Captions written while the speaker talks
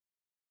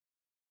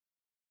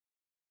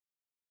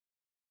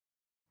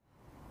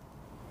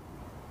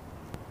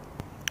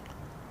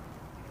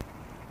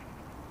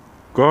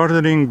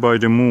Gardening by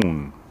the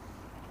moon.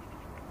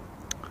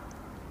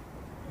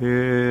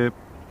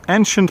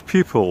 Ancient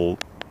people,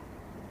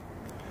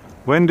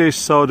 when they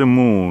saw the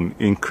moon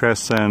in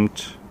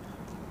crescent,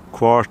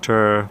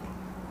 quarter,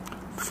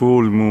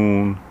 full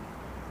moon,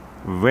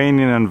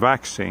 waning and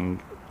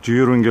waxing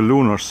during a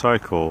lunar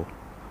cycle,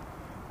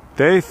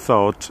 they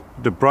thought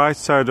the bright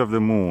side of the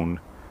moon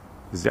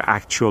is the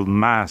actual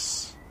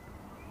mass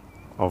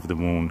of the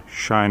moon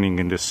shining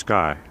in the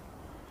sky.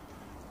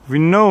 We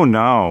know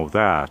now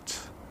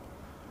that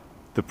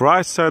the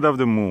bright side of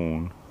the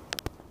moon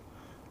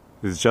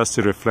is just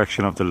a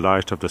reflection of the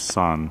light of the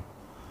sun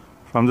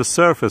from the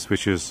surface,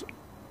 which is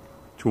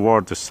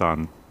toward the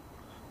sun.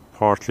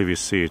 Partly we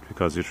see it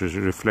because it is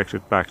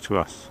reflected back to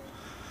us.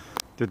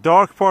 The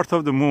dark part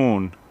of the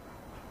moon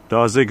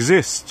does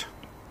exist,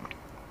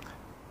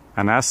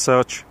 and as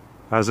such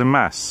has a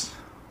mass.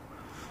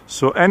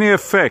 So any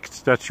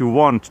effect that you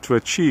want to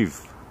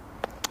achieve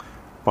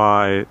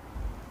by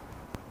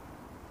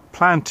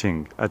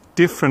planting at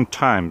different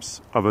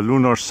times of a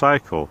lunar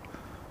cycle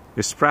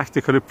is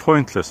practically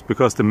pointless,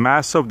 because the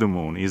mass of the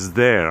moon is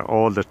there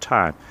all the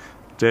time.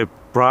 The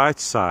bright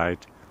side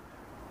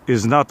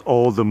is not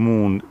all the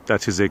moon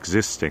that is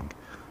existing.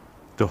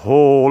 The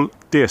whole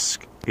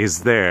disk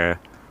is there,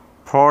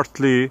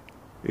 partly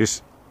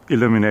is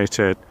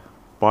illuminated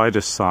by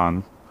the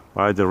sun,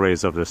 by the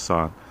rays of the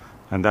sun,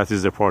 and that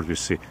is the part we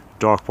see.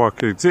 Dark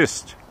part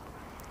exists.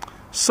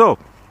 So,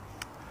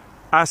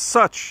 as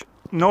such,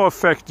 no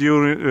effect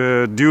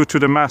due to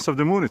the mass of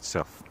the moon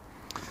itself.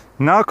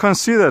 Now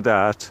consider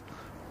that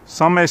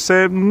some may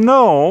say,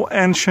 no,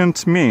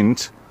 ancient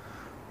meant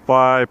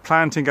by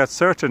planting at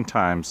certain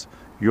times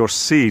your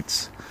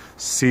seeds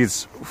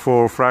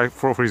for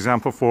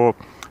example, for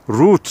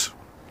root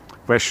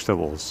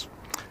vegetables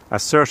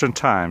at certain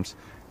times,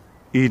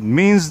 it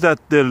means that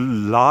the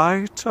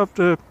light of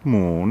the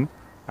moon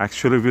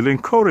actually will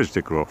encourage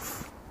the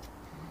growth.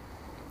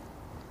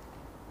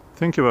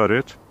 Think about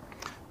it.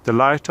 The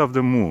light of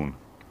the moon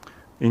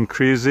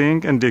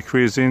increasing and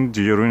decreasing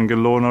during a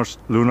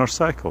lunar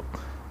cycle.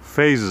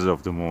 Phases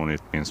of the moon,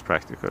 it means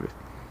practically.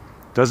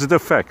 Does it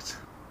affect?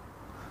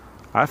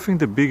 I think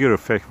the bigger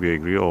effect, we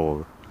agree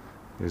all,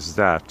 is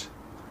that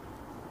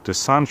the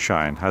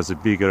sunshine has a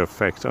bigger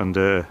effect on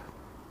the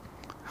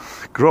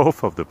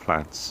growth of the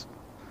plants.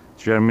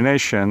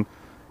 Germination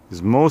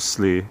is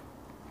mostly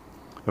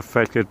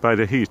affected by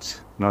the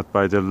heat, not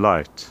by the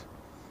light.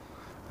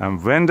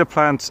 And when the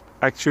plant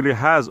actually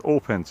has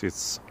opened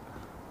its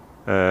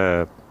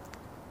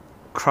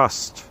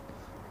crust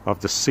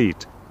of the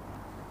seed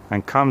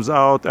and comes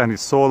out, and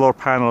its solar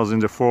panels in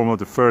the form of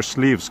the first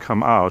leaves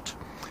come out,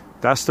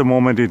 that's the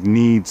moment it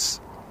needs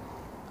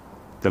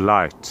the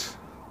light.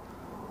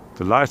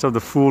 The light of the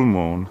full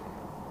moon,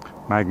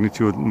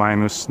 magnitude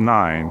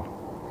 -9,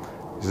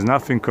 is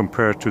nothing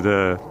compared to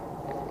the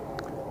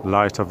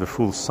light of the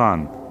full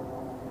sun,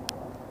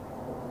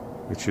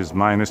 which is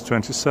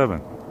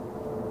 -27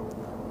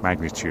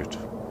 magnitude.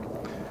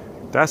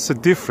 That's the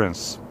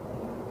difference.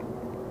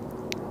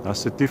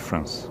 That's the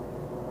difference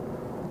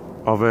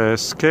of a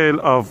scale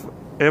of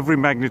every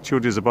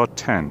magnitude is about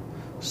 10.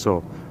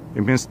 So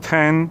it means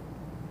 10.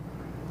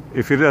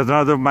 If it is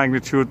another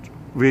magnitude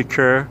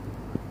weaker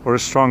or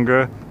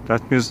stronger,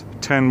 that means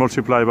 10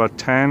 multiplied by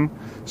 10.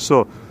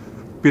 So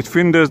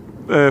between the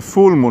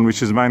full moon,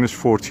 which is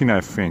 -14,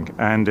 I think,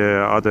 and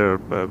the other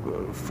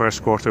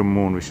first quarter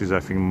moon, which is,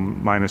 I think,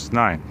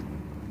 -9,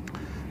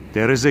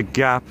 there is a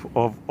gap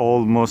of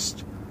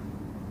almost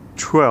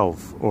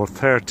 12 or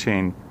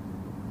 13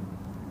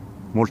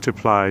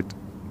 multiplied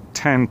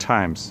 10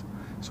 times.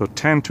 So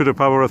 10 to the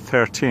power of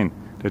 13,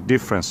 the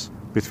difference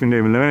between the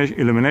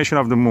illumination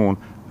of the moon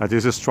that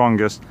is the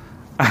strongest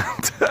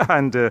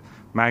and the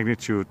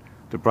magnitude,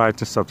 the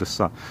brightness of the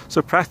sun.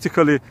 So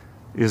practically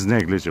is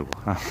negligible.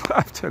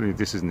 I'm telling you,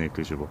 this is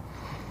negligible.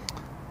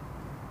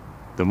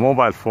 The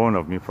mobile phone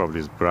of me probably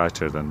is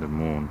brighter than the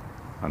moon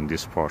on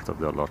this part of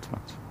the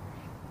allotment,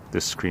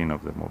 the screen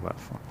of the mobile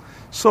phone.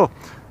 So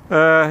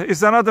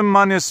it's another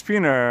money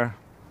spinner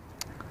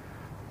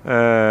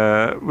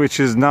which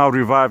is now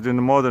revived in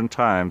the modern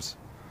times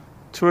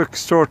to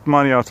extort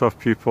money out of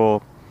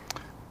people,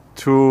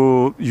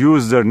 to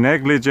use their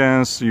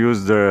negligence,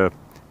 use their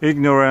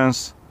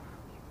ignorance,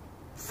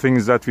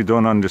 things that we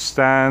don't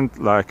understand,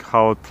 like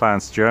how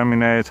plants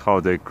germinate, how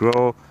they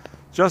grow.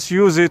 Just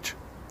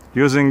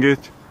using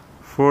it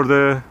for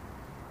the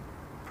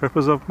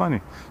purpose of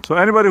money. So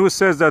anybody who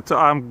says that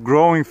I'm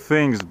growing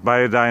things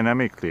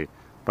biodynamically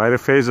by the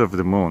phase of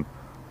the moon,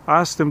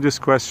 ask them these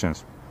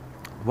questions.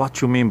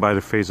 What you mean by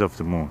the phase of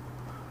the moon?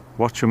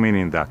 What you mean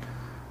in that?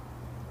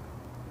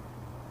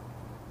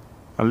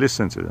 And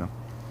listen to them.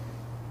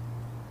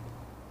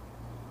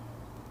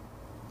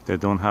 They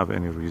don't have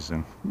any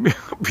reason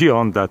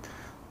beyond that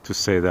to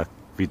say that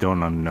we don't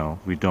know,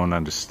 we don't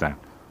understand.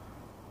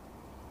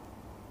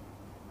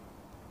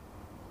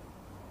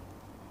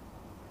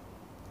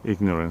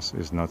 Ignorance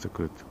is not a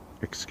good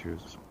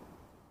excuse.